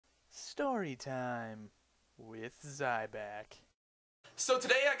Story time with Zybak. So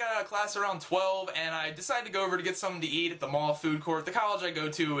today I got out of class around 12 and I decided to go over to get something to eat at the mall food court. The college I go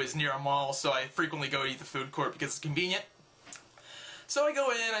to is near a mall, so I frequently go eat the food court because it's convenient. So I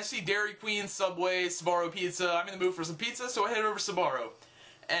go in, I see Dairy Queen, Subway, Sbarro Pizza. I'm in the mood for some pizza, so I head over to Sbarro.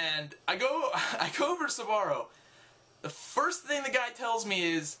 And I go over to Sbarro. The first thing the guy tells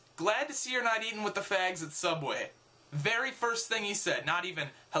me is, "Glad to see you're not eating with the fags at Subway." Very first thing he said, not even,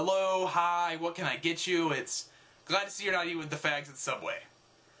 "Hello, hi, what can I get you?" It's, "Glad to see you're not eating with the fags at Subway."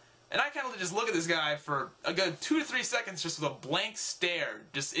 And I kind of just look at this guy for a good 2 to 3 seconds just with a blank stare,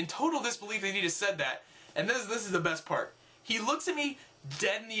 just in total disbelief that he just said that. And this is the best part. He looks at me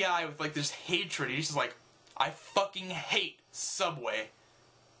dead in the eye with like this hatred. He's just like, "I fucking hate Subway."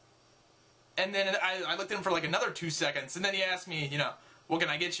 And then I looked at him for like another 2 seconds, and then he asked me, "What can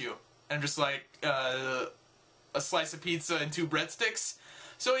I get you?" And I'm just like, a slice of pizza and 2 breadsticks.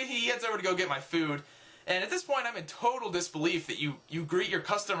 So he heads over to go get my food. And at this point, I'm in total disbelief that you greet your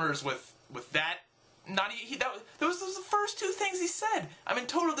customers with that. Those were the first 2 things he said. I'm in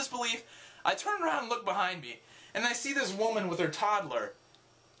total disbelief. I turn around and look behind me, and I see this woman with her toddler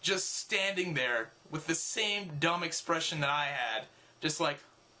just standing there with the same dumb expression that I had, just like.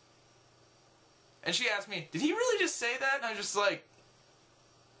 And she asked me, "Did he really just say that?" And I was just like,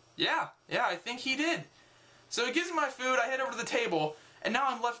 yeah, I think he did. So he gives me my food, I head over to the table, and now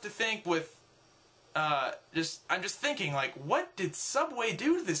I'm left to think with, I'm just thinking, like, what did Subway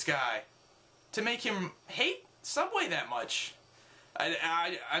do to this guy to make him hate Subway that much?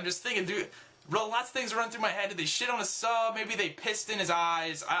 I'm just thinking, dude, lots of things run through my head. Did they shit on a sub? Maybe they pissed in his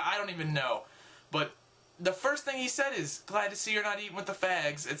eyes? I don't even know. But the first thing he said is, "Glad to see you're not eating with the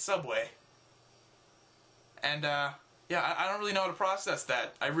fags at Subway." And, yeah, I don't really know how to process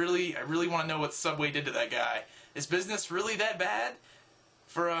that. I really want to know what Subway did to that guy. Is business really that bad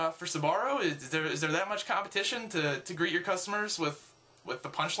for Sbarro? Is there that much competition to greet your customers with the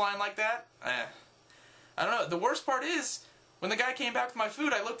punchline like that? I don't know. The worst part is, when the guy came back with my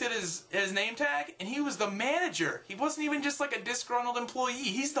food, I looked at his name tag, and he was the manager. He wasn't even just like a disgruntled employee.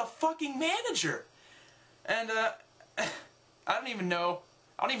 He's the fucking manager. And, I don't even know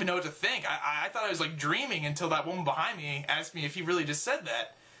what to think. I thought I was like dreaming until that woman behind me asked me if he really just said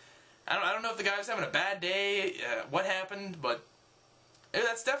that. I don't know if the guy was having a bad day, what happened, but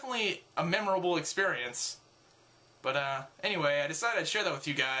that's definitely a memorable experience. But anyway, I decided I'd share that with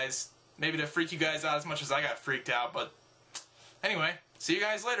you guys, maybe to freak you guys out as much as I got freaked out. But anyway, see you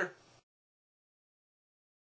guys later.